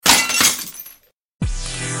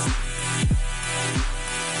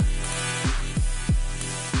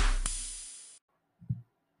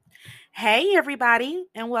Hey, everybody,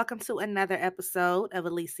 and welcome to another episode of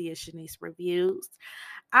Alicia Shanice Reviews.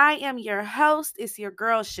 I am your host. It's your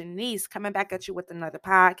girl Shanice coming back at you with another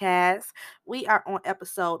podcast. We are on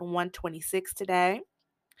episode 126 today,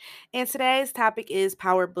 and today's topic is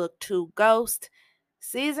Power Book 2 Ghost,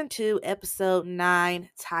 Season 2, Episode 9,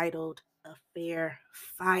 titled A Fair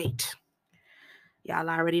Fight. Y'all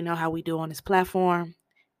already know how we do on this platform.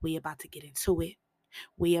 We about to get into it.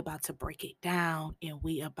 We about to break it down and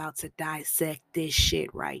we about to dissect this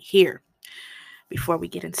shit right here. Before we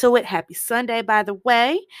get into it, happy Sunday, by the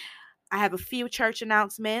way. I have a few church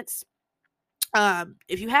announcements.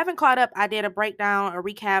 If you haven't caught up, I did a breakdown, a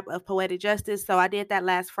recap of Poetic Justice. So I did that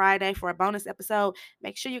last Friday for a bonus episode.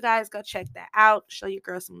 Make sure you guys go check that out. Show your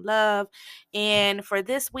girl some love. And for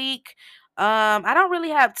this week, I don't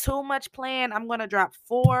really have too much planned. I'm gonna drop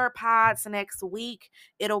 4 pods next week.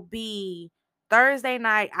 It'll be Thursday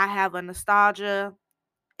night. I have a nostalgia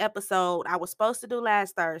episode I was supposed to do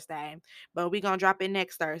last Thursday, but we're gonna drop it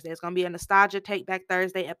next Thursday. It's gonna be a nostalgia take back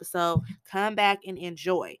Thursday episode. Come back and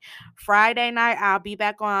enjoy. Friday night, I'll be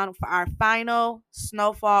back on for our final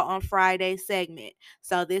Snowfall on Friday segment.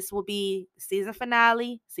 So this will be season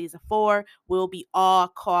finale, season 4. We'll be all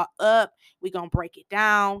caught up. We're gonna break it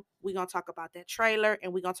down. We're gonna talk about that trailer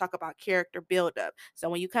and we're gonna talk about character buildup. So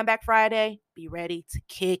when you come back Friday, be ready to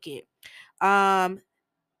kick it. Um,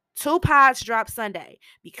 2 pods drop Sunday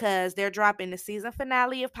because they're dropping the season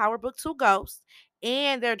finale of Power Book 2 Ghosts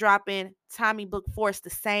and they're dropping Tommy Book Force the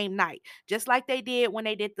same night. Just like they did when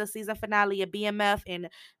they did the season finale of BMF and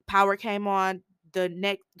Power came on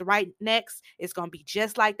the right next. It's gonna be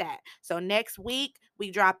just like that. So next week we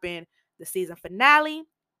dropping the season finale,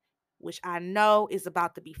 which I know is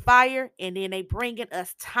about to be fire. And then they bringing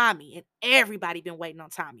us Tommy, and everybody been waiting on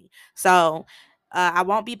Tommy. So I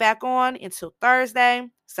won't be back on until Thursday.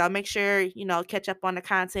 So make sure, catch up on the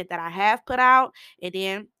content that I have put out. And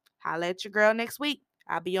then holla at your girl next week.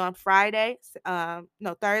 I'll be on Friday,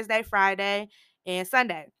 no, Thursday, Friday, and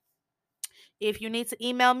Sunday. If you need to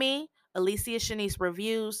email me, Alicia Shanice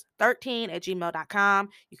Reviews 13 at gmail.com.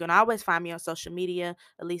 You can always find me on social media,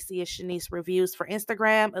 Alicia Shanice Reviews for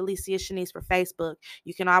Instagram, Alicia Shanice for Facebook.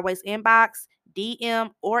 You can always inbox,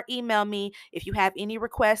 DM, or email me if you have any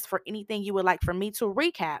requests for anything you would like for me to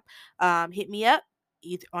recap. Hit me up.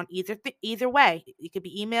 Either way, it could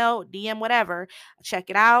be email, DM, whatever. Check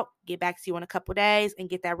it out, get back to you in a couple days, and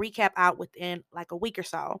get that recap out within like a week or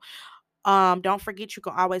so. Don't forget you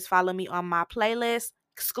can always follow me on my playlist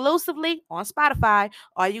exclusively on Spotify.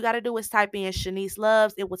 All you got to do is type in Shanice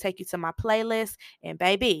Loves. It will take you to my playlist. And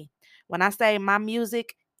baby, when I say my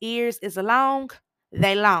music ears is long,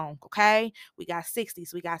 they long, okay? We got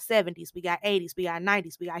 60s, we got 70s, we got 80s, we got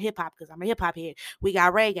 90s, we got hip hop because I'm a hip hop head. We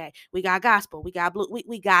got reggae, we got gospel, we got blue.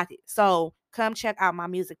 We got it. So come check out my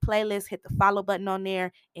music playlist, hit the follow button on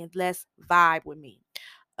there, and let's vibe with me.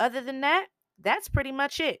 Other than that, that's pretty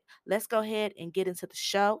much it. Let's go ahead and get into the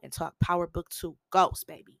show and talk Power Book 2 Ghost,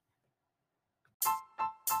 baby.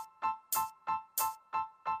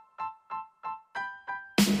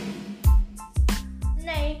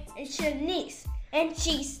 Name is Shanice, and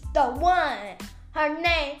she's the one. Her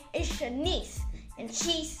name is Shanice, and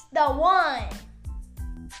she's the one.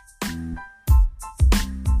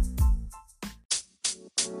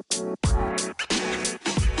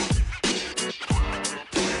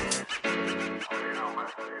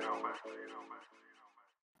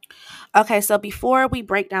 Okay, so before we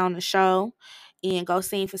break down the show and go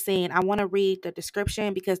scene for scene, I want to read the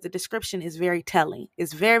description because the description is very telling.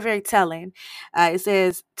 It's very, very telling. It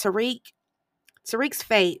says Tariq's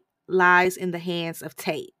fate lies in the hands of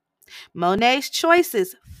Tate. Monet's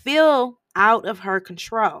choices feel out of her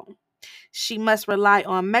control. She must rely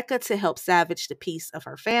on Mecca to help salvage the peace of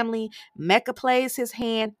her family. Mecca plays his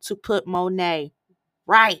hand to put Monet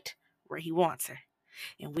right where he wants her.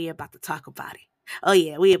 And we about to talk about it. Oh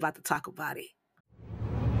yeah, we about to talk about it.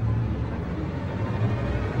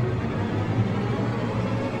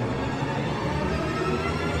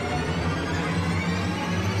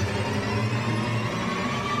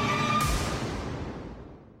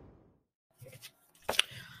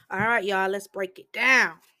 All right, y'all, let's break it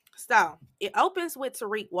down. So it opens with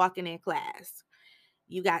Tariq walking in class.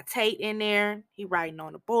 You got Tate in there. He writing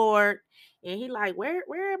on the board. And he like, where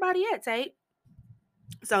everybody at, Tate?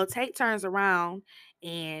 So Tate turns around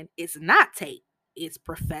and it's not Tate. It's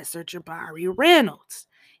Professor Jabari Reynolds.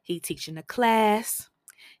 He teaching the class.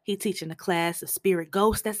 He teaching the class of spirit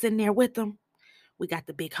ghost that's in there with him. We got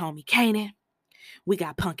the big homie Kanan. We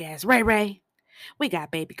got punk ass Ray Ray. We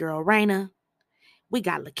got baby girl Raina. We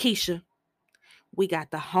got Lakeisha. We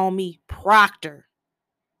got the homie Proctor.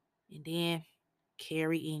 And then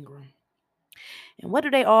Carrie Ingram. And what do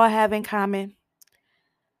they all have in common?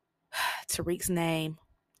 Tariq's name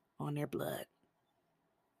on their blood.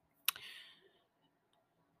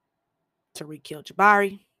 Tariq killed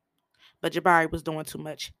Jabari, but Jabari was doing too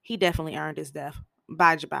much. He definitely earned his death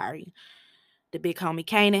by Jabari. The big homie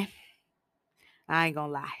Kanan, I ain't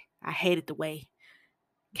gonna lie, I hated the way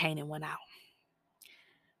Kanan went out.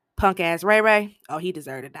 Punk ass Ray Ray, oh, he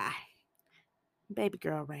deserved to die. Baby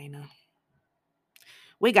girl Raina.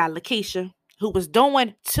 We got Lakeisha, who was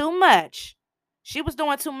doing too much. She was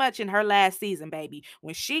doing too much in her last season, baby.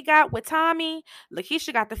 When she got with Tommy,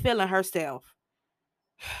 Lakeisha got the feeling herself.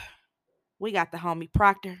 We got the homie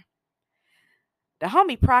Proctor. The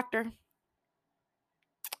homie Proctor,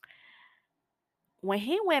 when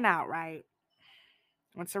he went out, right?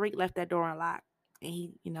 When Tariq left that door unlocked and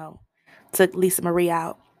he, took Lisa Marie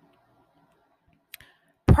out,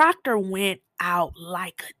 Proctor went out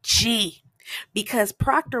like a G because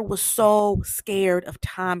Proctor was so scared of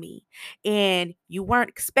Tommy and you weren't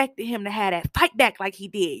expecting him to have that fight back like he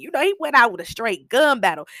did. He went out with a straight gun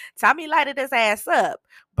battle. Tommy lighted his ass up,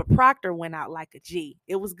 but Proctor went out like a G.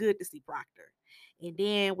 It was good to see Proctor. And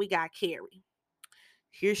then we got Carrie.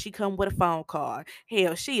 Here she come with a phone call.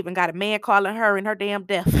 Hell, she even got a man calling her in her damn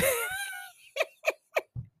death.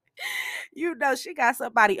 She got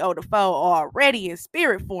somebody on the phone already in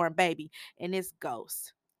spirit form, baby. And it's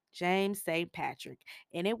Ghost, James St. Patrick.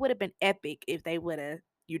 And it would have been epic if they would have,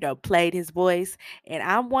 played his voice. And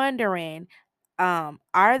I'm wondering,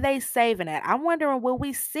 are they saving that? I'm wondering, will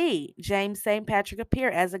we see James St. Patrick appear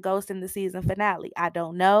as a ghost in the season finale? I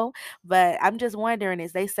don't know, but I'm just wondering,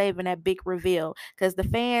 is they saving that big reveal? Because the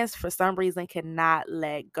fans, for some reason, cannot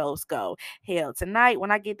let Ghost go. Hell, tonight when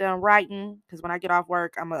I get done writing, because when I get off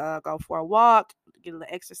work, I'm gonna go for a walk, get a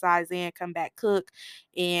little exercise in, come back, cook,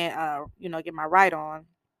 and get my write on.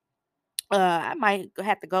 I might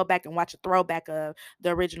have to go back and watch a throwback of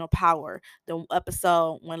the original Power, the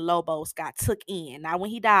episode when Lobos got took in. Not when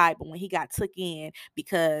he died, but when he got took in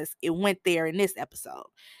because it went there in this episode.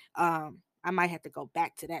 I might have to go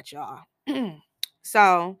back to that, y'all.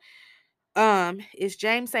 So, it's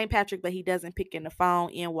James St. Patrick, but he doesn't pick in the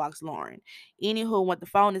phone. In walks Lauren. Anywho, when the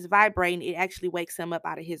phone is vibrating, it actually wakes him up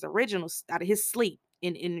out of his sleep.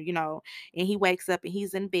 And he wakes up and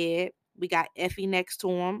he's in bed. We got Effie next to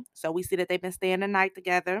him. So we see that they've been staying the night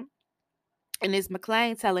together. And it's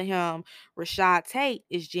McClain telling him Rashad Tate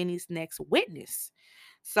is Jenny's next witness.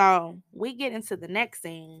 So we get into the next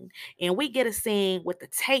scene and we get a scene with the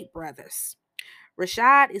Tate brothers.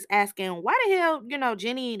 Rashad is asking why the hell,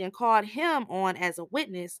 Jenny then called him on as a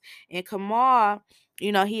witness. And Kamal,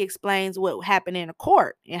 he explains what happened in the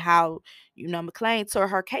court and how, McClain tore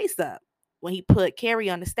her case up when he put Carrie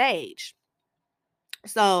on the stage.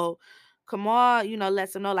 So Kamal,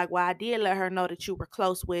 lets her know, like, well, I did let her know that you were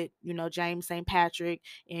close with, James St. Patrick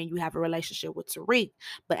and you have a relationship with Tariq.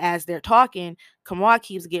 But as they're talking, Kamal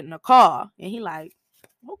keeps getting a call. And he like,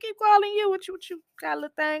 who keep calling you? What you got a little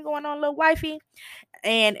thing going on, little wifey?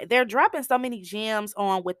 And they're dropping so many gems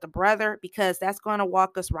on with the brother because that's going to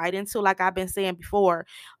walk us right into, like I've been saying before,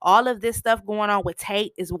 all of this stuff going on with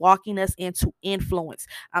Tate is walking us into influence.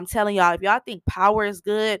 I'm telling y'all, if y'all think power is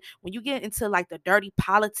good, when you get into like the dirty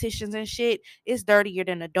politicians and shit, it's dirtier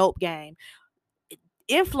than a dope game.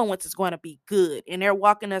 Influence is going to be good, and they're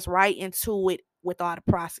walking us right into it with all the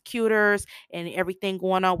prosecutors and everything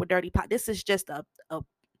going on with dirty pot. This is just a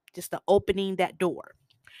opening that door.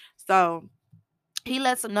 So he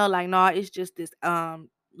lets them know, like, no, it's just this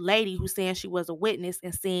lady who's saying she was a witness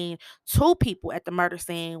and seen two people at the murder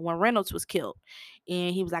scene when Reynolds was killed.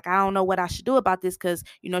 And he was like, I don't know what I should do about this because,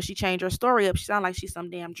 she changed her story up. She sounded like she's some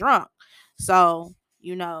damn drunk. So,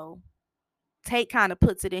 Tate kind of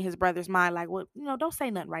puts it in his brother's mind, like, well, don't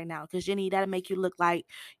say nothing right now because Jenny, that'll make you look like,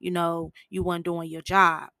 you weren't doing your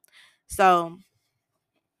job. So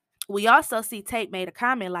we also see Tate made a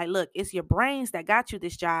comment like, look, it's your brains that got you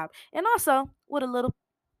this job. And also with a little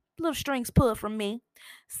strings pulled from me.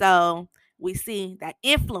 So we see that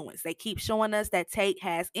influence. They keep showing us that Tate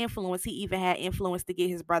has influence. He even had influence to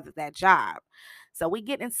get his brother that job. So we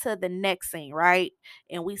get into the next scene, right?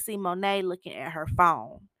 And we see Monet looking at her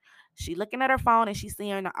phone. She looking at her phone and she's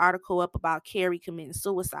seeing an article up about Carrie committing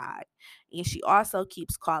suicide. And she also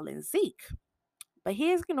keeps calling Zeke. But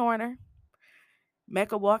he's ignoring her.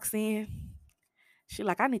 Mecca walks in. She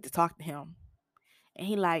like, I need to talk to him. And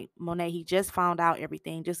he like, Monet, he just found out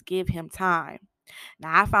everything. Just give him time.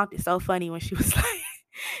 Now, I found it so funny when she was like,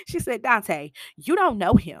 she said, Dante, you don't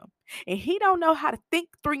know him. And he don't know how to think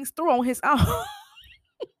things through on his own.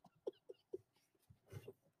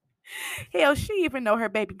 Hell, she even know her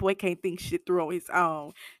baby boy can't think shit through on his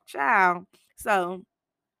own. Child. So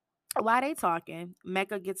While they talking,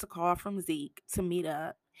 Mecca gets a call from Zeke to meet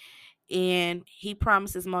up, and he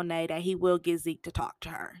promises Monet that he will get Zeke to talk to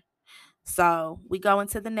her. So we go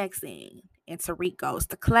into the next scene, and Tariq goes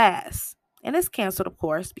to class. And it's canceled, of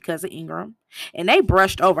course, because of Ingram. And they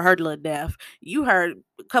brushed over her little death. You heard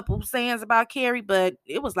a couple sayings about Carrie, but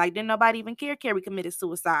it was like, didn't nobody even care Carrie committed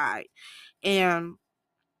suicide. And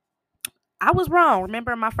I was wrong.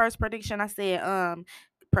 Remember my first prediction? I said,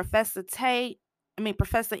 Professor Tate,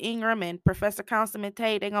 Professor Ingram and Professor Consummate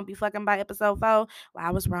Tate, they're gonna be fucking by episode 4. Well, I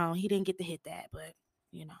was wrong. He didn't get to hit that, but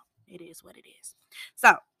you know, it is what it is.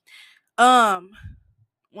 So, um,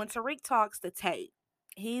 when Tariq talks to Tate,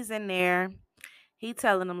 he's in there. He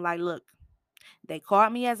telling him like, look, they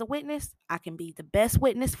called me as a witness. I can be the best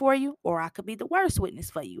witness for you, or I could be the worst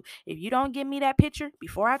witness for you. If you don't give me that picture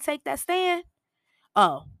before I take that stand,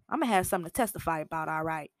 oh, I'm gonna have something to testify about. All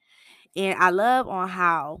right. And I love on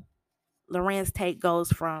how Lorenz Tate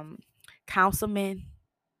goes from councilman,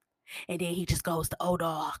 and then he just goes to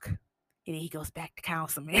O-Dog. And then he goes back to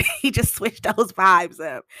councilman. He just switched those vibes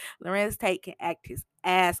up. Lorenz Tate can act his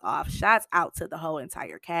ass off. Shouts out to the whole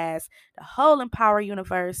entire cast, the whole Empower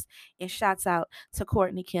universe, and shouts out to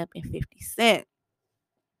Courtney Kemp and 50 Cent.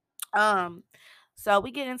 So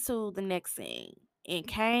we get into the next scene, and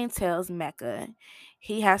Kane tells Mecca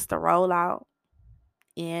he has to roll out,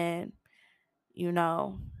 and you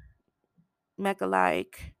know, Mecca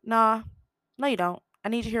like, nah, no you don't. I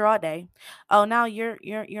need you here all day. Oh, now you're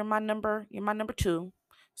my number 2.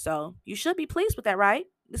 So you should be pleased with that, right?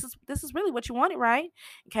 This is really what you wanted, right?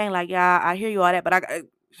 And Kane like, yeah, I hear you all that, but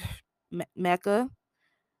Mecca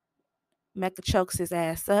chokes his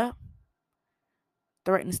ass up,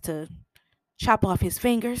 threatens to chop off his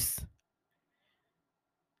fingers,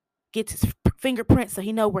 gets his fingerprints so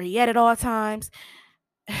he know where he at all times.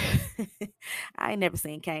 I ain't never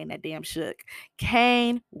seen Kane that damn shook.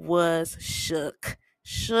 Kane was shook.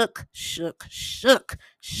 Shook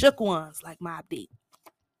ones like Mobb Deep.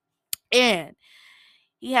 And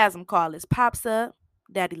he has him call his pops up,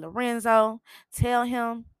 Daddy Lorenzo, tell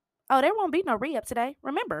him, oh, there won't be no re-up today.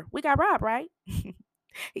 Remember, we got robbed, right?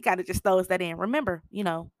 He kind of just throws that in. Remember,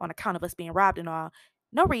 on account of us being robbed and all,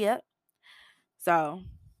 no re-up. So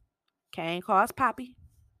Kane calls Poppy,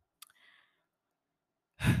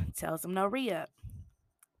 tells him no re-up.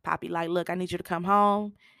 Poppy like, look, I need you to come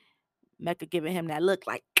home. Mecca giving him that look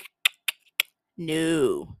like,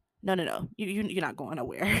 no. You're not going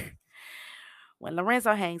nowhere. When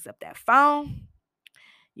Lorenzo hangs up that phone,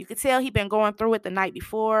 you could tell he been going through it the night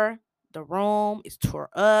before. The room is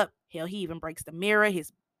tore up. Hell, he even breaks the mirror.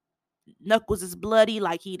 His knuckles is bloody,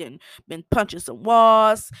 like he done been punching some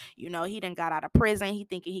walls. He done got out of prison. He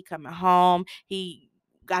thinking he coming home. He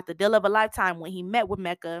got the deal of a lifetime when he met with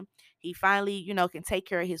Mecca. He finally, can take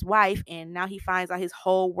care of his wife, and now he finds out his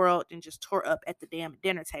whole world and just tore up at the damn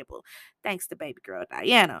dinner table, thanks to baby girl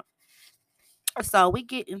Diana. So we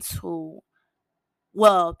get into,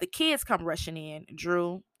 well, the kids come rushing in.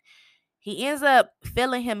 Drew, he ends up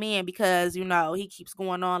filling him in because he keeps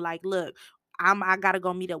going on like, look, I gotta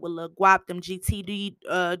go meet up with Lil Guap. Them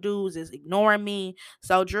GTD dudes is ignoring me.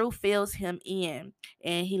 So Drew fills him in,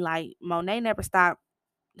 and he like, Monet never stopped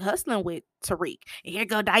hustling with Tariq. And here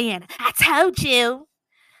go Diana. I told you.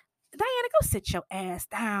 Diana, go sit your ass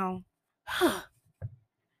down.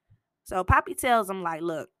 So Poppy tells him like,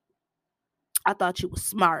 look, I thought you was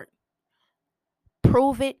smart.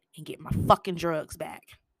 Prove it and get my fucking drugs back.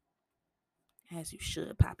 As you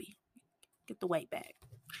should, Poppy. Get the weight back.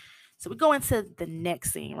 So we go into the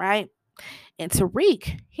next scene, right? And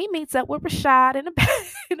Tariq, he meets up with Rashad in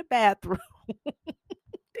the bathroom.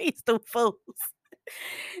 These two fools.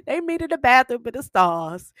 They meet in the bathroom with the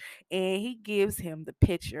stars, and he gives him the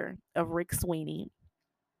picture of Rick Sweeney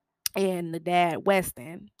and the dad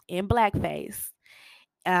Weston in blackface.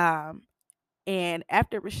 And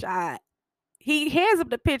after Rashad, he hands him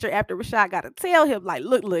the picture after Rashad got to tell him, like,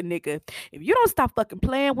 look, little nigga, if you don't stop fucking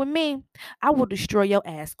playing with me, I will destroy your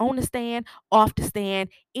ass on the stand, off the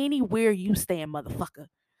stand, anywhere you stand, motherfucker.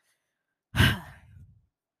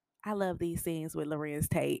 I love these scenes with Lorenz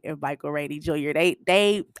Tate and Michael Rady Jr.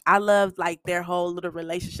 I love like their whole little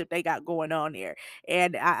relationship they got going on there,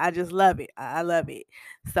 and I just love it. I love it.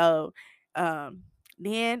 So,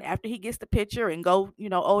 then after he gets the picture and go,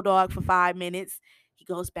 O-Dog for 5 minutes, he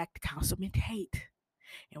goes back to Councilman Tate,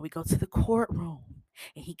 and we go to the courtroom,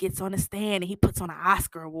 and he gets on the stand and he puts on an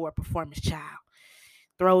Oscar award performance, child.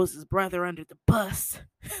 Throws his brother under the bus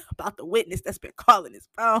about the witness that's been calling his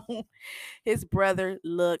phone. His brother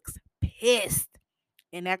looks pissed.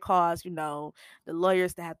 And that caused, the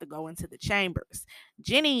lawyers to have to go into the chambers.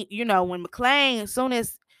 Jenny, when McClain, as soon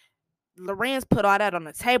as Lorenz put all that on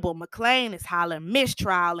the table. McClain is hollering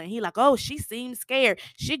mistrial, and he like, oh, she seems scared.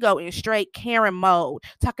 She go in straight Karen mode,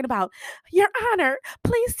 talking about, Your Honor,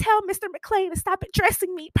 please tell Mr. McClain to stop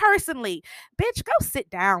addressing me personally. Bitch, go sit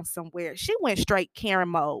down somewhere. She went straight Karen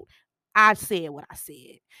mode. I said what I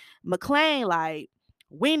said. McClain like,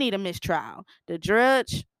 we need a mistrial. The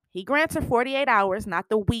judge, he grants her 48 hours, not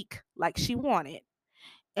the week like she wanted.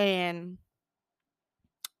 And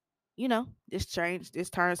this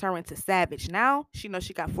turns her into Savage. Now she knows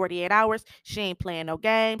she got 48 hours. She ain't playing no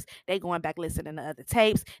games. They going back listening to other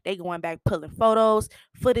tapes. They going back pulling photos,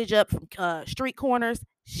 footage up from street corners.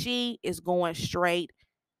 She is going straight.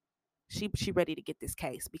 She ready to get this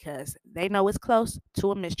case because they know it's close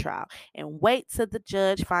to a mistrial. And wait till the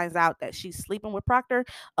judge finds out that she's sleeping with Proctor.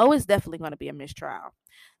 Oh, it's definitely going to be a mistrial.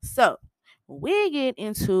 So we get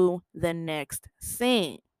into the next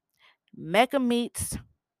scene. Mecca meets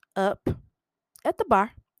up at the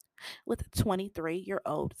bar with a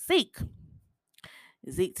 23-year-old Zeke.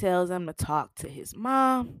 Zeke tells him to talk to his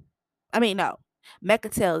mom. No. Mecca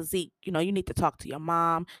tells Zeke, you need to talk to your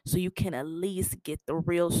mom so you can at least get the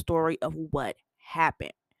real story of what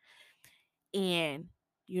happened. And,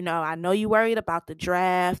 I know you worried about the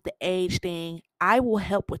draft, the age thing. I will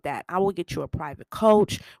help with that. I will get you a private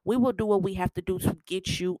coach. We will do what we have to do to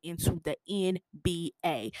get you into the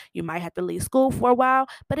NBA. You might have to leave school for a while,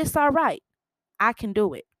 but it's all right. I can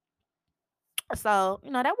do it. So,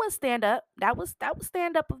 that was stand up. That was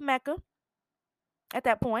stand up of Mecca at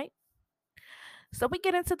that point. So we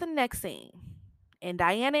get into the next scene. And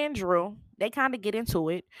Diana and Drew, they kind of get into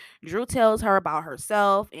it. Drew tells her about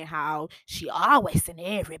herself and how she always in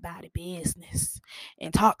everybody's business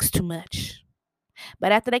and talks too much.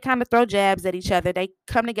 But after they kind of throw jabs at each other, they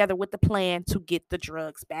come together with the plan to get the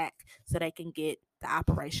drugs back so they can get the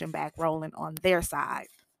operation back rolling on their side.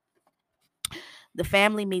 The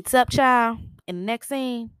family meets up, child. In the next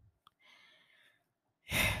scene,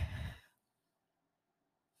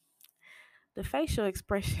 the facial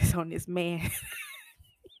expressions on this man.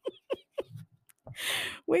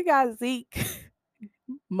 We got Zeke,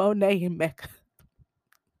 Monet, and Mecca.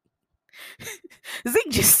 Zeke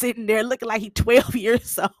just sitting there looking like he's 12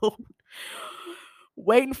 years old,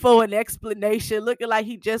 waiting for an explanation, looking like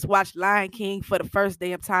he just watched Lion King for the first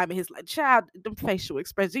damn time in his life. Child, the facial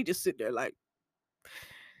expressions, he just sitting there like.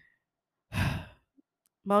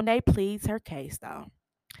 Monet pleads her case, though.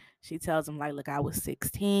 She tells him, like, look, I was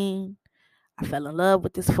 16. I fell in love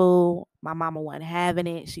with this fool. My mama wasn't having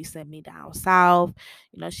it. She sent me down south.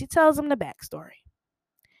 She tells him the backstory.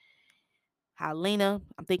 How Lena,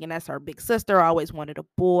 I'm thinking that's her big sister, always wanted a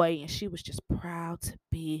boy, and she was just proud to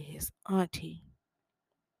be his auntie.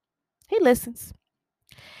 He listens.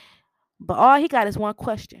 But all he got is one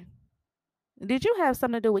question. Did you have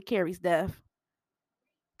something to do with Carrie's death?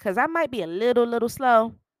 Because I might be a little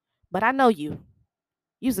slow, but I know you.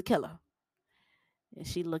 You's a killer. And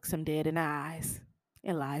she looks him dead in the eyes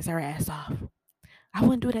and lies her ass off. I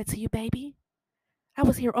wouldn't do that to you, baby. I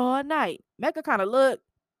was here all night. Mecca kind of looked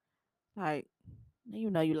like, you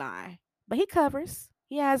know you lie. But he covers.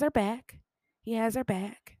 He has her back.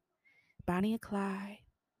 Bonnie and Clyde.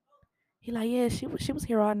 He like, yeah, she was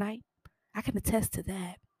here all night. I can attest to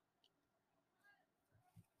that.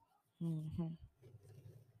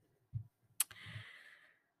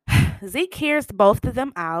 Zeke hears both of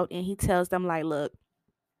them out and he tells them, like, look,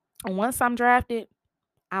 once I'm drafted,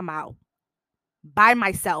 I'm out by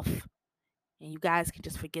myself. And you guys can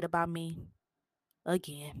just forget about me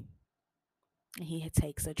again. And he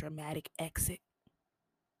takes a dramatic exit.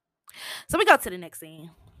 So we go to the next scene.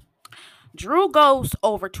 Drew goes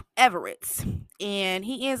over to Everett's and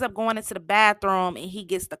he ends up going into the bathroom and he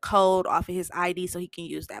gets the code off of his ID so he can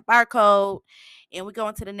use that barcode. And we go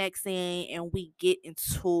into the next scene and we get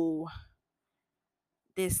into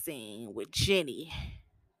this scene with Jenny.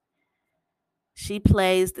 She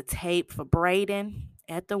plays the tape for Braden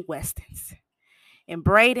at the Westons. And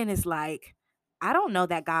Braden is like, I don't know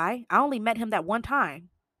that guy. I only met him that one time.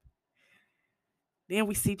 Then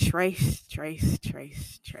we see Trace. Trace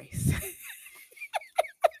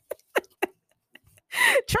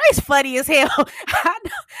funny as hell.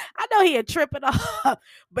 I know he a tripping off,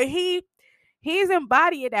 but he's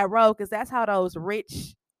embodying that role because that's how those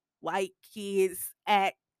rich white kids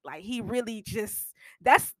act. Like he really just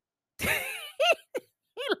he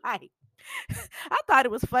like. I thought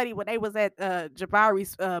it was funny when they was at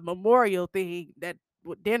Jabari's memorial thing, that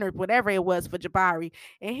dinner, whatever it was for Jabari,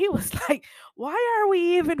 and he was like, "Why are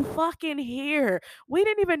we even fucking here? We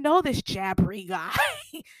didn't even know this Jabari guy."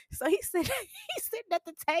 So he's sitting at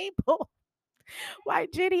the table, Why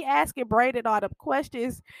Jenny asking Brayden all them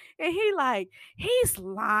questions, and he like, he's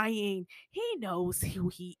lying. He knows who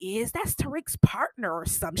he is. That's Tariq's partner or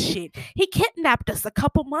some shit. He kidnapped us a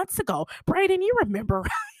couple months ago. Brayden, you remember?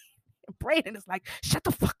 Brayden is like, shut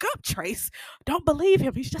the fuck up, Trace. Don't believe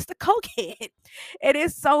him. He's just a cokehead. It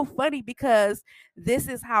is so funny because this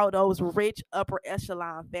is how those rich upper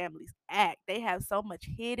echelon families act. They have so much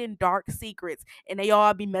hidden dark secrets and they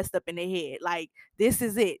all be messed up in their head. Like, this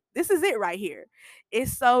is it. This is it right here.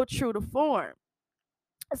 It's so true to form.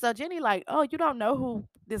 So Jenny like, oh, you don't know who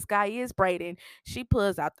this guy is, Brayden. She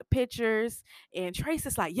pulls out the pictures and Trace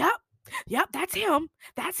is like, yep, that's him.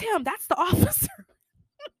 That's him. That's the officer.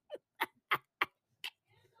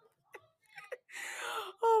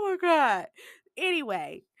 Oh my god.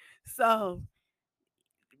 Anyway, so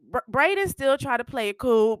Brayden still try to play it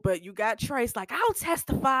cool, but you got Trace like, I'll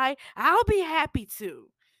testify. I'll be happy to.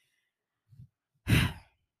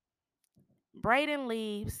 Brayden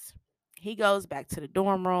leaves. He goes back to the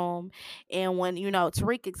dorm room. And when,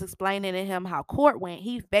 Tariq is explaining to him how court went,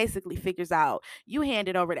 he basically figures out, you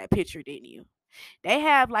handed over that picture, didn't you? They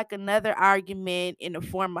have like another argument in the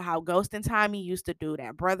form of how Ghost and Tommy used to do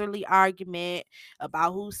that brotherly argument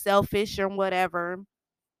about who's selfish or whatever.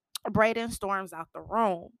 Brayden storms out the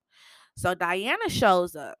room. So Diana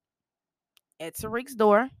shows up at Tariq's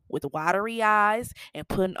door with watery eyes and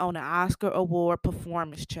putting on an Oscar Award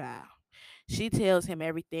performance, child. She tells him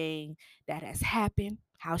everything that has happened,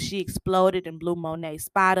 how she exploded and blew Monet's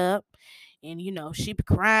spot up. And, she be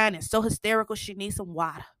crying and so hysterical she needs some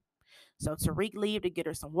water. So Tariq leave to get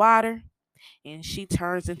her some water, and she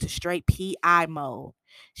turns into straight PI mode.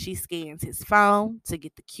 She scans his phone to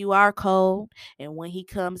get the QR code, and when he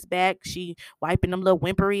comes back, she wiping them little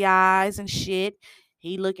whimpery eyes and shit.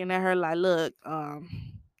 He looking at her like, look, I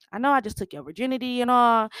know I just took your virginity and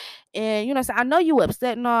all, and so I know you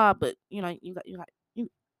upset and all, but you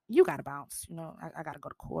gotta bounce. I gotta go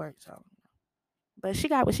to court. So, but she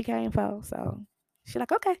got what she came for. So she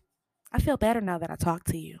like, okay, I feel better now that I talked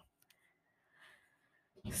to you.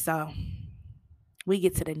 So we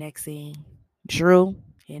get to the next scene. Drew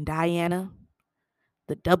and Diana,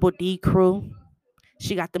 the Double D crew.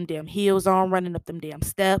 She got them damn heels on, running up them damn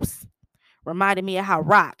steps. Reminded me of how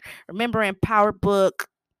Rock. Remember in Power Book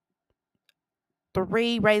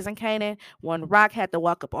 3, Raising Kanan, when Rock had to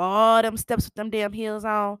walk up all them steps with them damn heels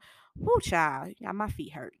on? Whoo, child. Got my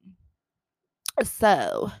feet hurting.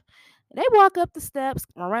 So they walk up the steps,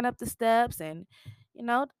 run up the steps, and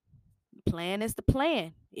the plan is the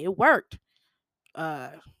plan. It worked.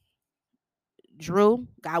 Drew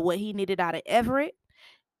got what he needed out of Everett.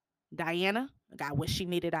 Diana got what she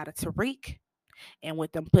needed out of Tariq. And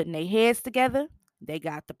with them putting their heads together, they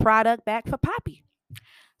got the product back for Poppy.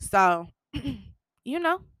 So, they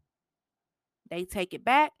take it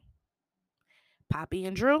back. Poppy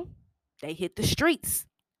and Drew, they hit the streets,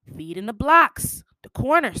 feeding the blocks, the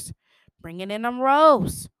corners, bringing in them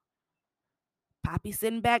rolls. Poppy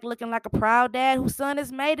sitting back looking like a proud dad whose son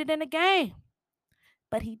has made it in the game.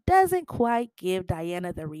 But he doesn't quite give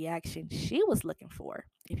Diana the reaction she was looking for,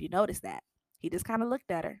 if you notice that. He just kind of looked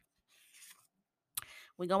at her.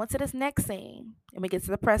 We go into this next scene and we get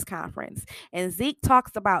to the press conference. And Zeke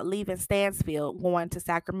talks about leaving Stansfield, going to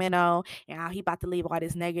Sacramento, and how he about to leave all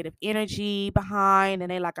this negative energy behind.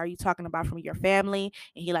 And they like, are you talking about from your family?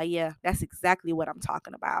 And he like, yeah, that's exactly what I'm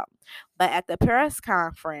talking about. But at the press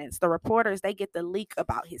conference, the reporters, they get the leak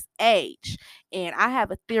about his age. And I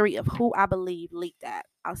have a theory of who I believe leaked that.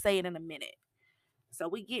 I'll say it in a minute. So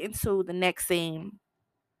we get into the next scene.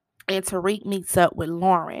 And Tariq meets up with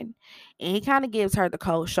Lauren, and he kind of gives her the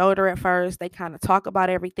cold shoulder at first. They kind of talk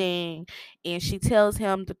about everything, and she tells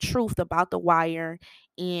him the truth about the wire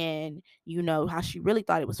and, how she really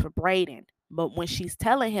thought it was for Brayden. But when she's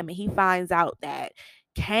telling him and he finds out that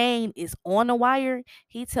Kane is on the wire,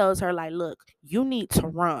 he tells her, like, look, you need to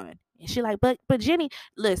run. And she like, but Jenny,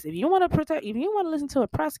 listen, if you want to listen to a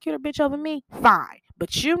prosecutor bitch over me, fine.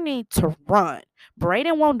 But you need to run.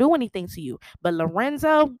 Brayden won't do anything to you. But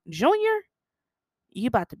Lorenzo Jr., you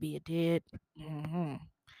about to be a dead. Mm-hmm.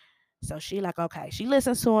 So she like, okay. She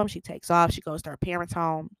listens to him. She takes off. She goes to her parents'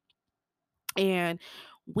 home. And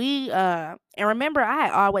and remember, I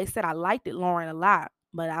had always said I liked it, Lauren, a lot.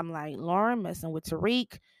 But I'm like, Lauren messing with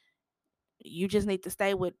Tariq. You just need to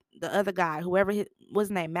stay with the other guy, whoever was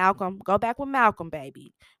named Malcolm. Go back with Malcolm,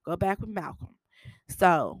 baby. Go back with Malcolm.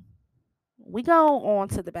 So we go on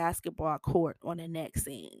to the basketball court on the next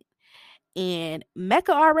scene. And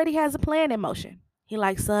Mecca already has a plan in motion. He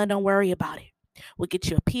like, son, don't worry about it. We'll get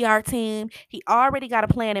you a PR team. He already got a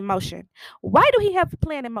plan in motion. Why do he have a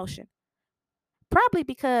plan in motion? Probably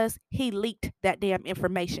because he leaked that damn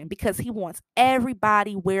information because he wants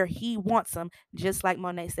everybody where he wants them, just like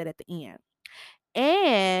Monet said at the end.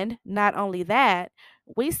 And not only that,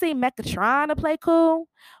 we see Mecca trying to play cool,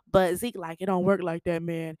 but Zeke like, it don't work like that,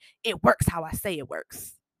 man. It works how I say it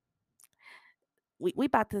works. We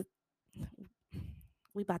about to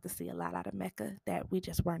see a lot out of Mecca that we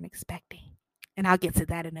just weren't expecting. And I'll get to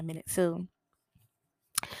that in a minute too.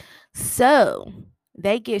 So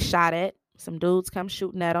they get shot at. Some dudes come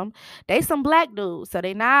shooting at them. They some black dudes, so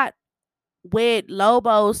they not with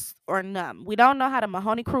Lobos or none. We don't know how the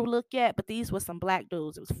Mahoney crew look yet, but these were some black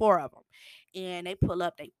dudes. It was 4 of them. And they pull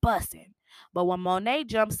up, they busting. But when Monet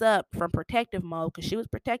jumps up from protective mode, because she was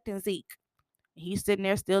protecting Zeke, he's sitting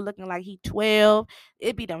there still looking like he 12.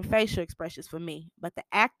 It'd be them facial expressions for me. But the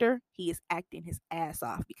actor, he is acting his ass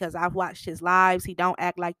off because I've watched his lives. He don't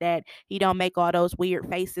act like that. He don't make all those weird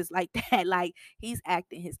faces like that. Like he's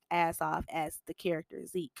acting his ass off as the character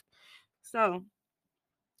Zeke. So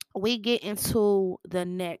we get into the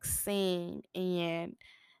next scene and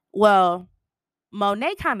well,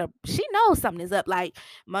 Monet kind of she knows something is up. Like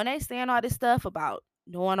Monet saying all this stuff about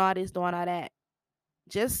doing all this, doing all that.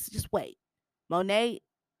 Just wait. Monet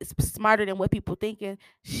is smarter than what people thinking.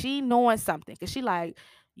 She knowing something because she like,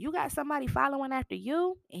 you got somebody following after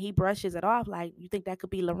you, and he brushes it off like, you think that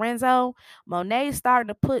could be Lorenzo? Monet is starting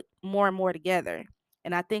to put more and more together,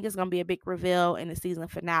 and I think it's gonna be a big reveal in the season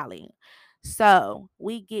finale. So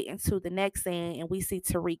we get into the next scene and we see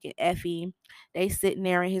Tariq and Effie. They sitting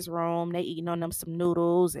there in his room, they eating on them some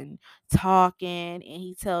noodles and talking, and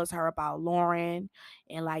he tells her about Lauren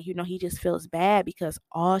and like, he just feels bad because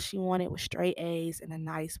all she wanted was straight A's and a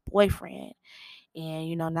nice boyfriend.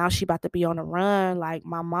 And now she about to be on the run like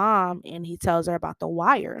my mom, and he tells her about The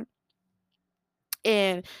Wire.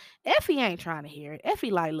 And Effie ain't trying to hear it. Effie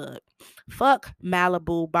like, look, fuck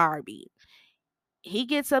Malibu Barbie. He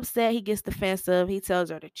gets upset, he gets defensive, he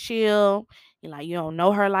tells her to chill. He like, you don't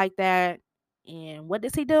know her like that. And what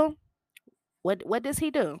does he do? What does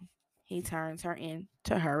he do? He turns her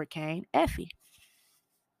into Hurricane Effie.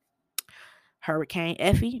 Hurricane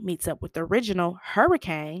Effie meets up with the original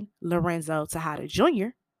Hurricane, Lorenzo Tejada Jr.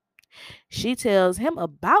 She tells him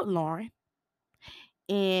about Lauren.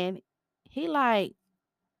 And he like,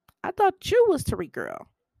 I thought you was Tariq girl.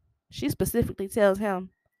 She specifically tells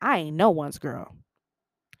him, I ain't no one's girl.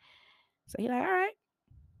 So he like, all right.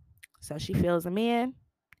 So she fills him in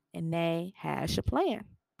and they hash a plan.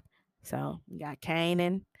 So you got Kane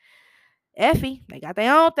and Effie. They got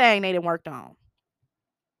their own thing they done worked on.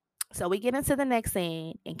 So we get into the next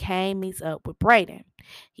scene and Kane meets up with Brayden.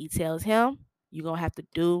 He tells him, you're going to have to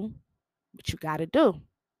do what you got to do.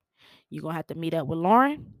 You're going to have to meet up with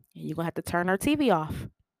Lauren and you're going to have to turn her TV off.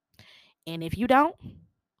 And if you don't,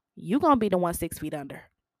 you're going to be the one 6 feet under.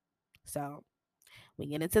 So we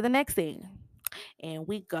get into the next scene and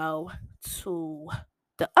we go to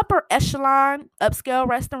the upper echelon upscale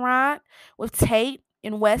restaurant with Tate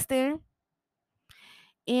and Weston.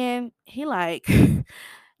 And he like,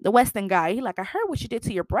 the Weston guy, he like, I heard what you did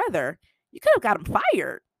to your brother. You could have got him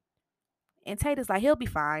fired. And Tate is like, he'll be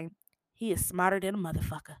fine. He is smarter than a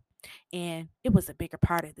motherfucker. And it was a bigger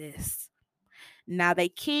part of this. Now they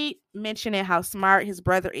keep mentioning how smart his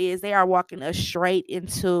brother is. They are walking us straight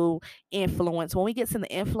into influence. When we get to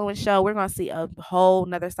the influence show, we're gonna see a whole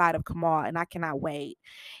nother side of Kamal, and I cannot wait.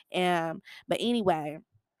 But anyway,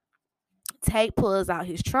 Tate pulls out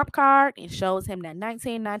his trump card and shows him that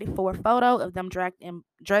 1994 photo of them dressed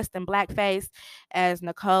in blackface as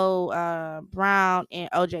Nicole Brown and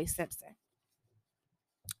O.J. Simpson.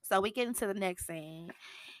 So we get into the next scene,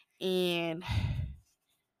 and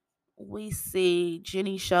we see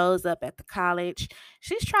Jenny shows up at the college.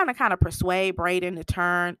 She's trying to kind of persuade Brayden to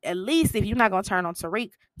turn, at least if you're not going to turn on Tariq,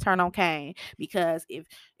 turn on Kane. Because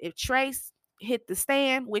if Trace hit the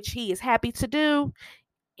stand, which he is happy to do,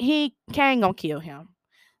 Kane gonna kill him.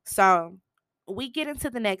 So we get into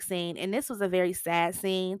the next scene, and this was a very sad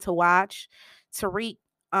scene to watch. Tariq,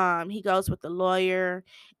 he goes with the lawyer,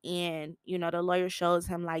 and the lawyer shows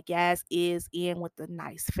him like Yaz is in with a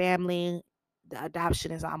nice family. The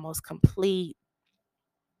adoption is almost complete.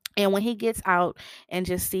 And when he gets out and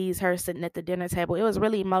just sees her sitting at the dinner table, it was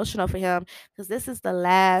really emotional for him because this is the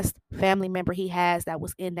last family member he has that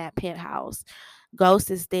was in that penthouse.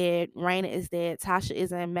 Ghost is dead. Raina is dead. Tasha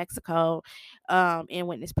is in Mexico in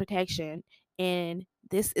witness protection. And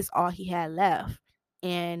this is all he had left.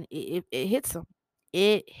 And it hits him.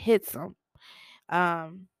 It hits him.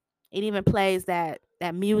 It even plays that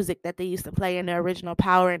music that they used to play in the original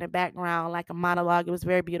Power in the background, like a monologue. It was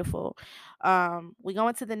very beautiful. We go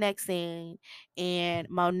into the next scene, and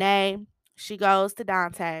Monet, she goes to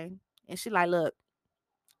Dante, and she like, look,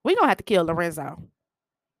 We gonna have to kill Lorenzo.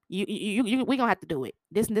 We gonna have to do it.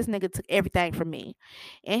 This nigga took everything from me.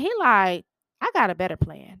 And he like, I got a better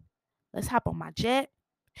plan. Let's hop on my jet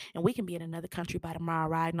and we can be in another country by tomorrow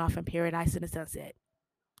riding off in paradise in the sunset.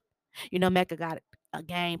 Mecca got a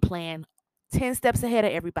game plan 10 steps ahead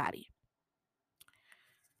of everybody.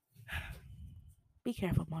 Be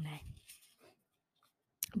careful, Monet.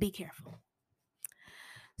 Be careful.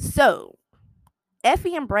 So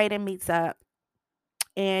Effie and Brayden meets up,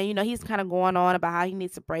 and he's kind of going on about how he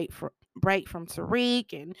needs a break from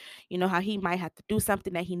Tariq, and how he might have to do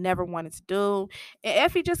something that he never wanted to do. And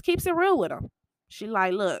Effie just keeps it real with him. She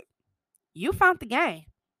like, look, you found the game.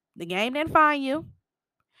 The game didn't find you.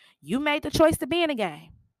 You made the choice to be in the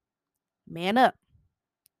game. Man up.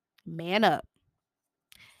 Man up.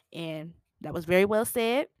 And that was very well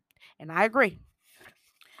said. And I agree.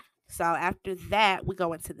 So after that, we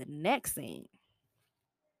go into the next scene.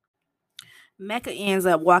 Mecca ends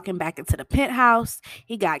up walking back into the penthouse.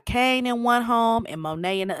 He got Kane in one home and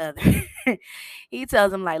Monet in the other. He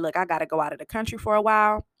tells him, like, look, I got to go out of the country for a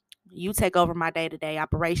while. You take over my day-to-day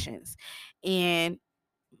operations. And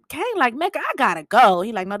Kane like, Mecca, I got to go.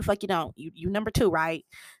 He like, no, the fuck you don't. You number 2, right?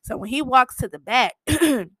 So when he walks to the back,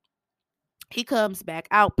 he comes back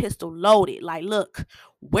out pistol loaded. Like, look,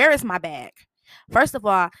 where is my bag? First of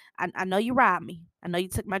all, I know you robbed me. I know you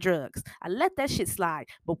took my drugs. I let that shit slide.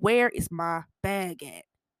 But where is my bag at?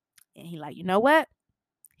 And he like, you know what?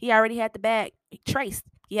 He already had the bag traced.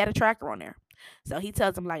 He had a tracker on there. So he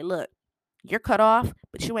tells him, like, look, you're cut off,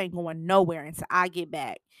 but you ain't going nowhere until I get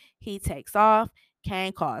back. He takes off.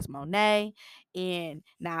 Kane calls Monet. And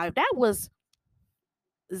now if that was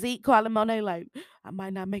Zeke calling Monet like, I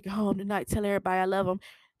might not make it home tonight, tell everybody I love them,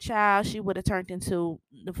 child, she would have turned into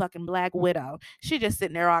the fucking Black Widow. She just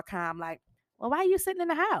sitting there all calm like, well, why are you sitting in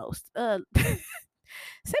the house? Send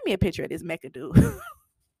me a picture of this Mecca dude.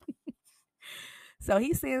 So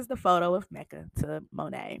he sends the photo of Mecca to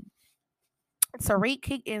Monet. Tariq,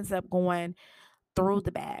 he ends up going through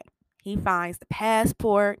the bag. He finds the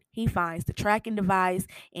passport, he finds the tracking device,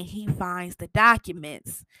 and he finds the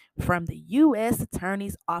documents from the U.S.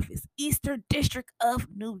 Attorney's Office, Eastern District of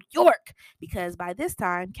New York. Because by this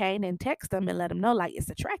time, Kane and text him and let him know, like, it's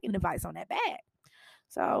a tracking device on that bag.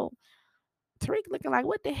 So Tariq looking like,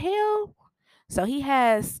 what the hell? So he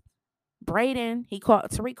has Brayden,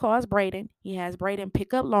 Tariq calls Brayden. He has Brayden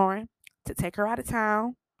pick up Lauren to take her out of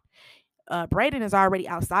town. Brayden is already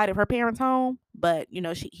outside of her parents' home, but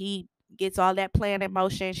he gets all that plan in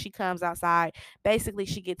motion. She comes outside. Basically,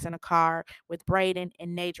 she gets in a car with Brayden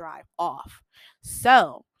and they drive off.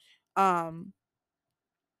 So, Tariq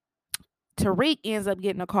ends up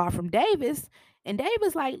getting a call from Davis, and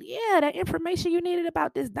Davis like, yeah, that information you needed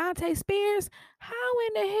about this Dante Spears. How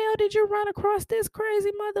in the hell did you run across this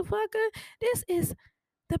crazy motherfucker? This is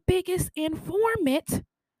the biggest informant.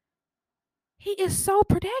 He is so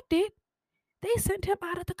protected. They sent him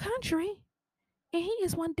out of the country, and he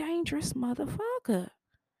is one dangerous motherfucker.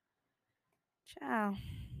 Child.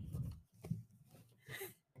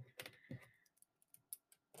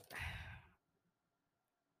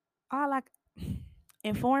 All like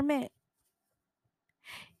informant.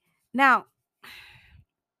 Now,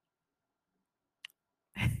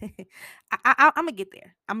 I'm gonna get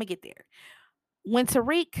there. When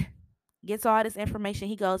Tariq gets all this information,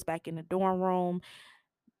 he goes back in the dorm room.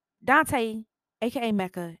 Dante, aka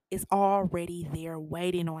Mecca, is already there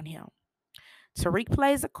waiting on him. Tariq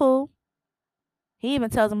plays it cool. He even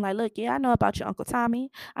tells him, like, look, yeah, I know about your Uncle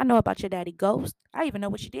Tommy. I know about your daddy Ghost. I even know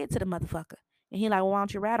what you did to the motherfucker. And he like, well, why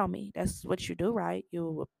don't you rat on me? That's what you do, right?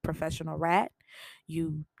 You're a professional rat.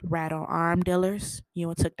 You rat on arm dealers.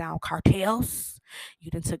 You took down cartels.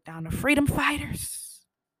 You done took down the freedom fighters.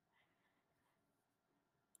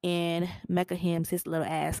 And Mecca hems his little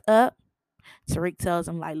ass up. Tariq tells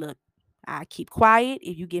him, like, look, I keep quiet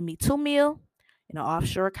if you give me $2 million in an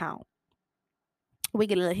offshore account. We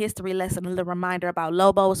get a little history lesson, a little reminder about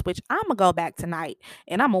Lobos, which I'm gonna go back tonight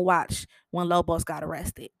and I'm gonna watch when Lobos got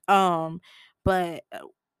arrested. But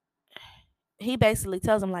he basically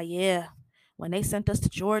tells him, like, yeah, when they sent us to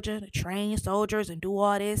Georgia to train soldiers and do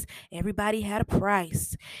all this, everybody had a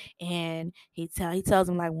price. And he tells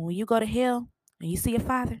him, like, when you go to hell and you see your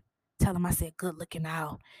father, tell him I said good looking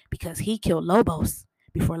out, because he killed Lobos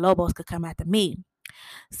before Lobos could come after me.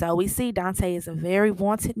 So we see Dante is a very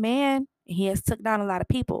wanted man. And he has took down a lot of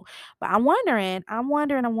people. But I'm wondering,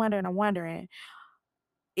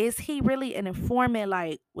 is he really an informant?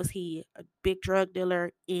 Like, was he a big drug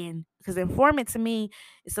dealer because informant to me,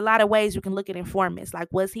 it's a lot of ways you can look at informants. Like,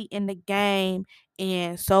 was he in the game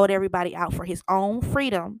and sold everybody out for his own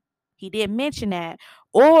freedom? He did mention that.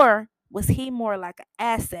 Or Was he more like an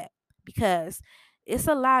asset? Because it's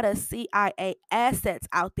a lot of CIA assets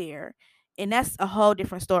out there, and that's a whole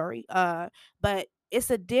different story. But it's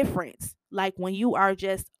a difference. Like when you are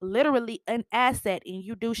just literally an asset and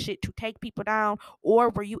you do shit to take people down, or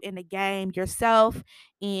were you in the game yourself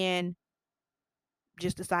and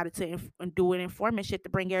just decided to do an informant shit to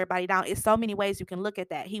bring everybody down? It's so many ways you can look at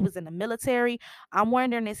that. He was in the military. I'm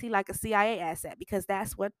wondering, is he like a CIA asset? Because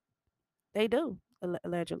that's what they do,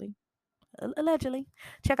 allegedly. Allegedly.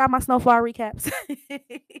 Check out my Snowfall recaps.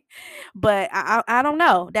 But I don't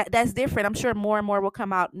know. That's different. I'm sure more and more will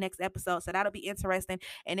come out next episode. So that'll be interesting.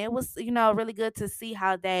 And it was, really good to see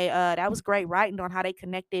how they that was great writing on how they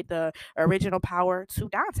connected the original Power to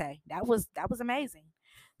Dante. That was amazing.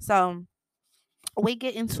 So we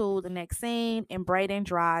get into the next scene, and Brayden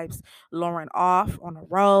drives Lauren off on the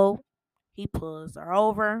road. He pulls her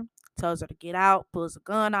over, tells her to get out, pulls a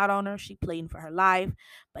gun out on her. She pleading for her life,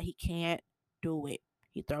 but he can't do it.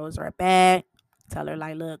 He throws her a bag, tell her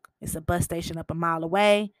like, look, it's a bus station up a mile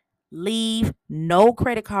away. Leave, no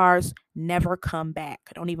credit cards, never come back.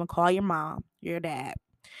 Don't even call your mom, your dad.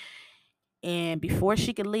 And before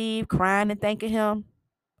she could leave, crying and thanking him,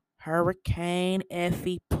 Hurricane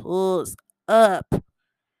Effie pulls up.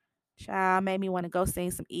 Child made me want to go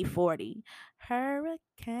sing some E40.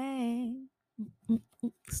 Hurricane.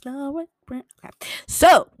 Slow it. Okay.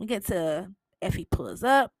 So we get to Effie pulls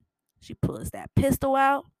up. She pulls that pistol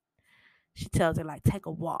out. She tells her, like, take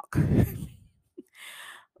a walk.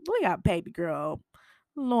 We got baby girl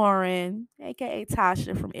Lauren, aka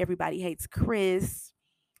Tasha from Everybody Hates Chris.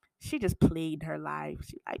 She just pleading her life.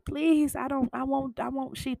 She like, please, I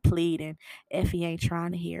won't. She pleading. Effie ain't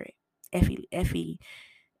trying to hear it. Effie,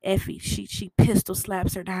 she pistol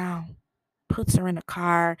slaps her down, puts her in the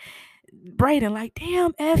car. Brayden like,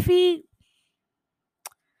 damn, Effie.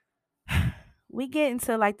 We get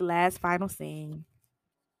into like the last final scene.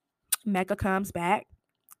 Mecca comes back.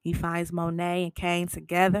 He finds Monet and Kane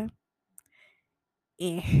together.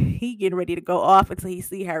 And he getting ready to go off until he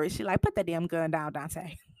see her. And she like, put that damn gun down,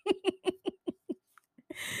 Dante.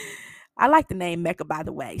 I like the name Mecca, by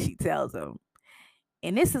the way, she tells him.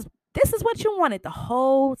 And this is what you wanted the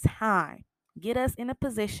whole time. Get us in a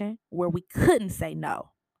position where we couldn't say no.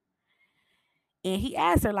 And he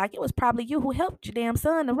asked her, like, it was probably you who helped your damn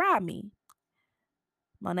son to rob me.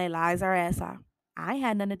 Monet lies her ass off. I ain't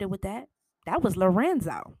had nothing to do with that. That was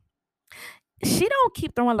Lorenzo. She don't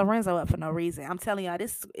keep throwing Lorenzo up for no reason. I'm telling y'all,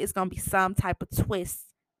 this is gonna be some type of twist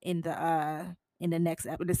in the next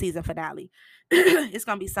the season finale. It's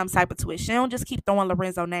gonna be some type of twist. She don't just keep throwing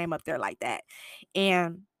Lorenzo name up there like that.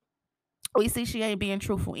 And we see she ain't being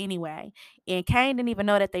truthful anyway. And Kane didn't even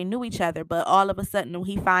know that they knew each other, but all of a sudden when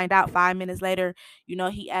he find out 5 minutes later,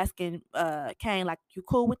 he asking Kane, like, you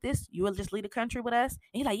cool with this? You will just leave the country with us?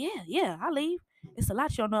 And he's like, yeah, I'll leave. It's a lot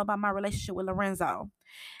you don't know about my relationship with Lorenzo.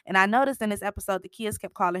 And I noticed in this episode the kids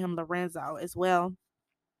kept calling him Lorenzo as well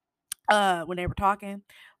when they were talking.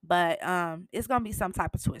 But it's gonna be some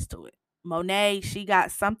type of twist to it. Monet, she got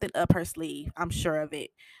something up her sleeve. I'm sure of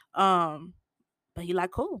it. But he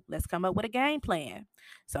like, cool, let's come up with a game plan.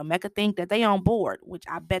 So Mecca think that they on board, which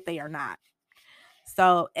I bet they are not.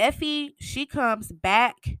 So Effie, she comes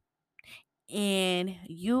back, and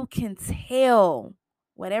you can tell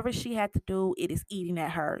whatever she had to do, it is eating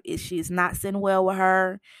at her. She's not sitting well with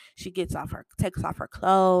her. She takes off her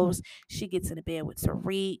clothes. She gets into bed with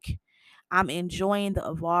Tariq. I'm enjoying the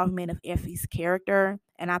involvement of Effie's character,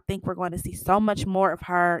 and I think we're going to see so much more of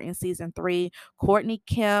her in season 3. Courtney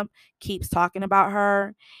Kemp keeps talking about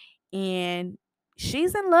her, and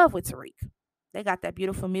she's in love with Tariq. They got that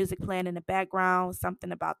beautiful music playing in the background,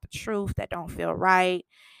 something about the truth that don't feel right.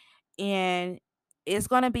 And it's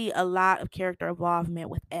going to be a lot of character involvement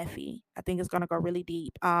with Effie. I think it's going to go really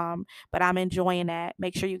deep. But I'm enjoying that.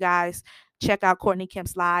 Make sure you guys check out Courtney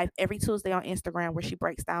Kemp's live every Tuesday on Instagram, where she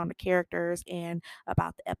breaks down the characters and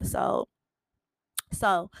about the episode.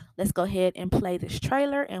 So let's go ahead and play this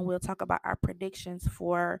trailer, and we'll talk about our predictions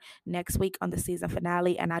for next week on the season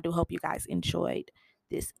finale. And I do hope you guys enjoyed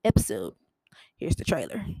this episode. Here's the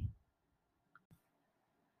trailer.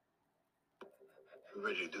 You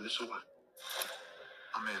ready to do this or what?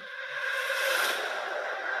 I'm in.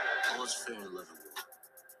 All's fair in love and war.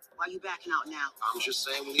 Why are you backing out now? I'm just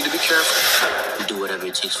saying we need to be careful. We do whatever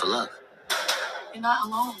it takes for love. You're not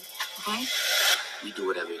alone, okay? We do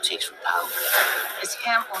whatever it takes for power. It's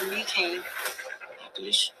him or me, Kane. After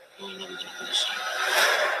this, you ain't never gonna be the same.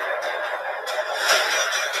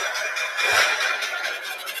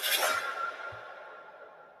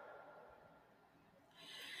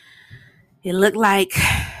 It looked like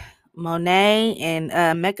Monet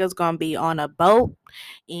and Mecca's gonna be on a boat,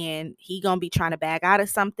 and he gonna be trying to bag out of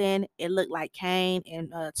something. It looked like Kane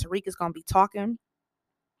and Tariq is gonna be talking,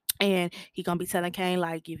 and he gonna be telling Kane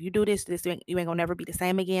like, if you do this, you ain't gonna never be the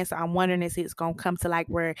same again. So I'm wondering if it's gonna come to like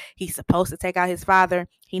where he's supposed to take out his father.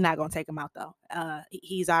 He not gonna take him out though.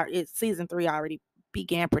 It's season 3 already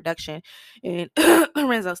began production, and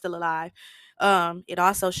Renzo's still alive. It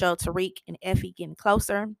also showed Tariq and Effie getting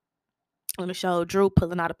closer. On the show, Drew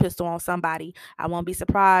pulling out a pistol on somebody. I won't be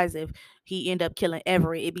surprised if he end up killing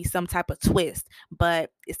Everett. It'd be some type of twist,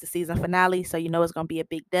 but it's the season finale, so you know it's gonna be a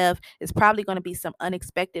big death. It's probably gonna be some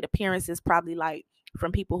unexpected appearances, probably like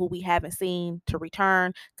from people who we haven't seen to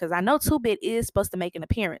return. Because I know 2-Bit is supposed to make an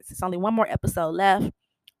appearance. It's only one more episode left.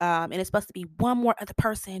 And it's supposed to be one more other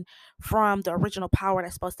person from the original Power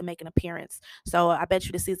that's supposed to make an appearance. So I bet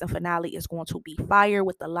you the season finale is going to be fire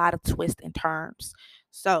with a lot of twists and turns.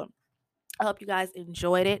 So I hope you guys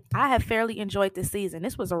enjoyed it. I have fairly enjoyed this season.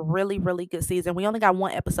 This was a really, really good season. We only got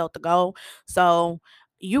one episode to go. So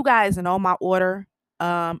you guys know my order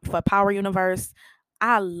for Power Universe.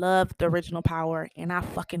 I love the original Power, and I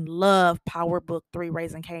fucking love Power Book 3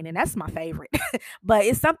 Raising Kanan. That's my favorite. But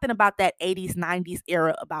it's something about that 80s, 90s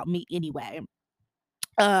era about me anyway.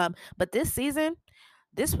 But this season,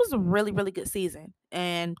 this was a really, really good season.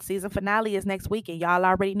 And season finale is next week, and y'all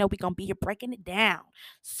already know we're going to be here breaking it down.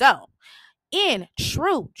 So, in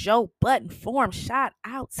true Joe Budden form, shout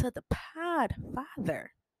out to the pod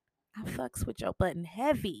father. I fucks with Joe Budden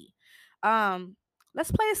heavy. Let's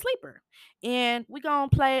play a sleeper. And we're gonna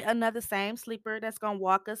play another same sleeper that's gonna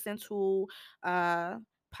walk us into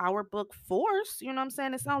Power Book Force. You know what I'm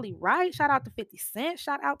saying? It's only right. Shout out to 50 Cent.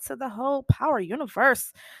 Shout out to the whole Power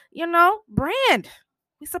Universe, brand.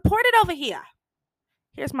 We support it over here.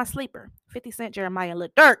 Here's my sleeper. 50 Cent, Jeremiah Lil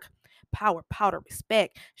Durk. Power, powder,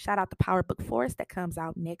 respect. Shout out to Power Book Force that comes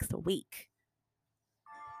out next week.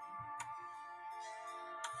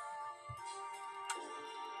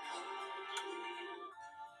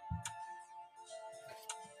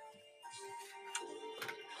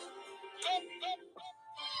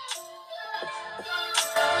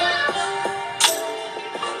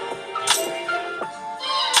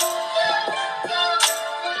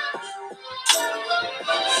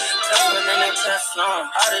 Teflon,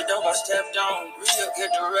 all the dope I stepped on. Real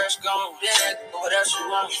get the rest gone. Then what else you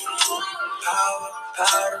want? Power,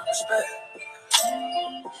 powder, respect.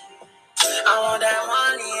 I want that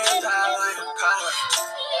money and power.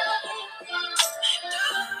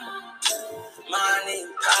 Money,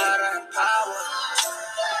 powder, and power.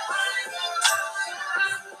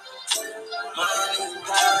 Money,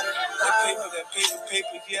 powder, power. That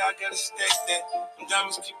paper, yeah, I gotta stack that. Them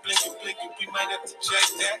diamonds keep blinking, we might have to jack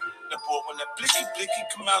that. Now, boy, when that blicky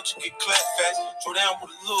come out, you get clap fast. Throw down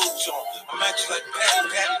with a little joint. I'm at you like Pat.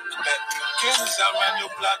 Come back when the cameras out around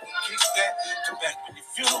your block and kick that. Come back when your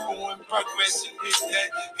funeral in progress and hit that.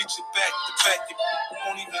 Hit you back to back, you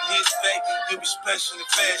won't even hit back. You'll be splashing in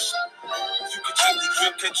fashion. You can take the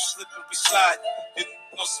drip, catch you slipping, we slide. Hit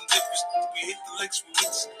on some difference, we hit the licks, we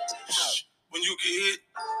hit. When you get hit,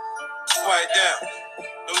 quiet down.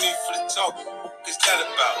 No need for the talk. It's that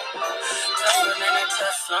about. Tougher than that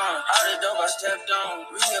Teflon. All the dope I stepped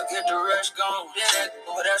on. Real get the rest gone. Then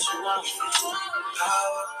what else you want?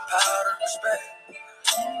 Power, powder, respect.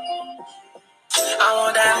 I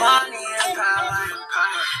want that money and power.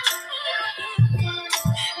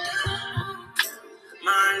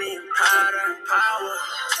 Money, powder, and power.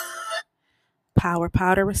 Power,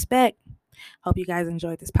 powder, respect. Hope you guys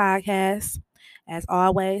enjoyed this podcast. As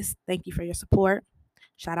always, thank you for your support.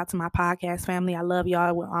 Shout out to my podcast family. I love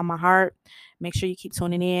y'all with all my heart. Make sure you keep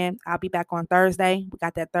tuning in. I'll be back on Thursday. We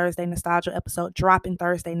got that Thursday nostalgia episode dropping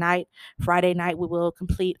Thursday night. Friday night, we will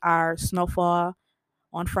complete our Snowfall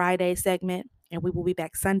on Friday segment, and we will be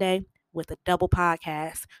back Sunday with a double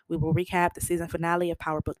podcast. We will recap the season finale of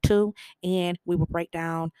Power Book 2, and we will break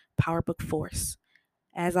down Power Book Force.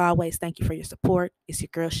 As always, thank you for your support. It's your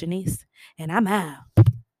girl, Shanice, and I'm out.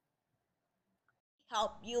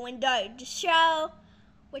 Hope you enjoyed the show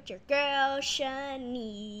with your girl,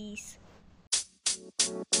 Shanice.